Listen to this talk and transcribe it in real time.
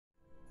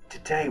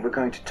Today we're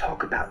going to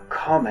talk about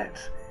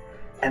Comet,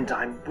 and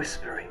I'm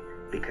whispering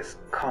because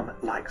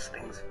Comet likes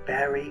things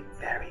very,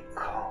 very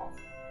calm.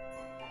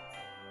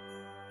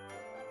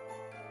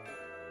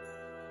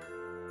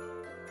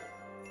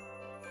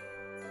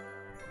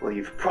 Well,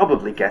 you've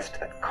probably guessed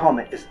that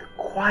Comet is the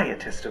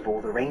quietest of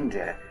all the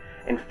reindeer.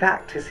 In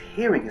fact, his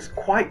hearing is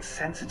quite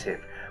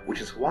sensitive,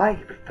 which is why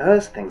he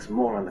prefers things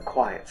more on the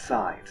quiet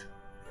side.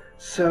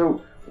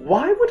 So,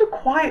 why would a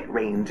quiet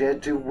reindeer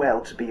do well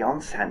to be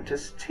on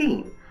Santa's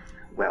team?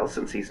 Well,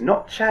 since he's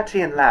not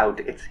chatty and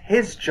loud, it's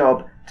his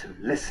job to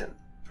listen.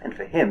 And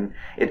for him,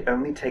 it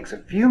only takes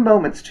a few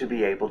moments to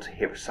be able to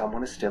hear if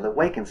someone is still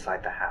awake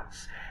inside the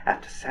house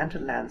after Santa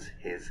lands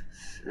his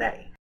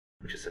sleigh,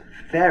 which is a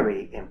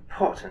very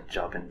important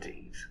job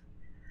indeed.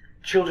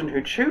 Children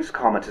who choose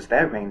Comet as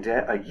their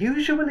reindeer are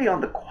usually on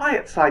the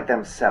quiet side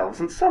themselves,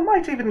 and some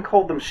might even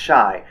call them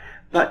shy,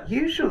 but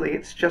usually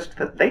it's just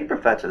that they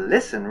prefer to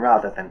listen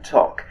rather than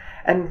talk.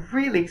 And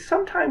really,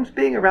 sometimes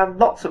being around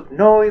lots of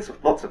noise,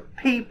 with lots of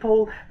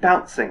people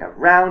bouncing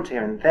around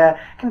here and there,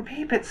 can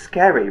be a bit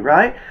scary,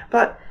 right?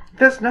 But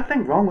there's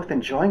nothing wrong with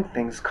enjoying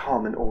things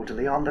calm and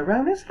orderly on their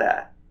own, is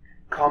there?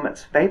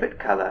 Comet's favorite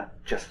color,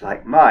 just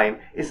like mine,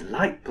 is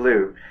light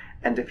blue.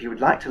 And if you would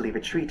like to leave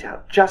a treat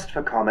out just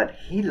for Comet,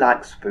 he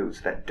likes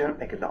foods that don't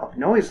make a lot of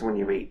noise when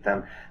you eat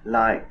them,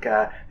 like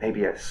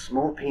maybe a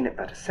small peanut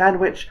butter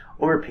sandwich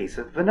or a piece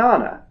of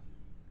banana.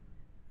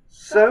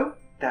 So,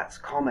 that's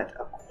Comet,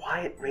 a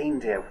quiet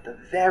reindeer with a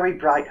very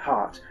bright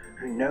heart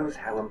who knows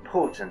how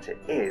important it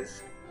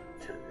is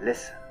to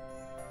listen.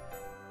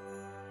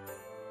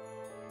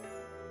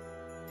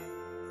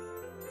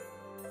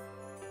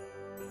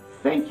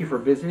 Thank you for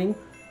visiting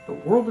the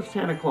World of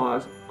Santa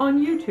Claus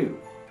on YouTube.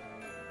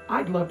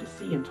 I'd love to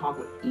see and talk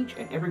with each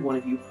and every one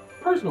of you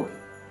personally.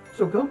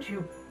 So go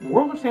to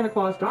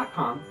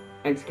worldofsantaclaus.com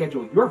and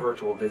schedule your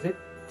virtual visit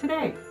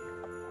today.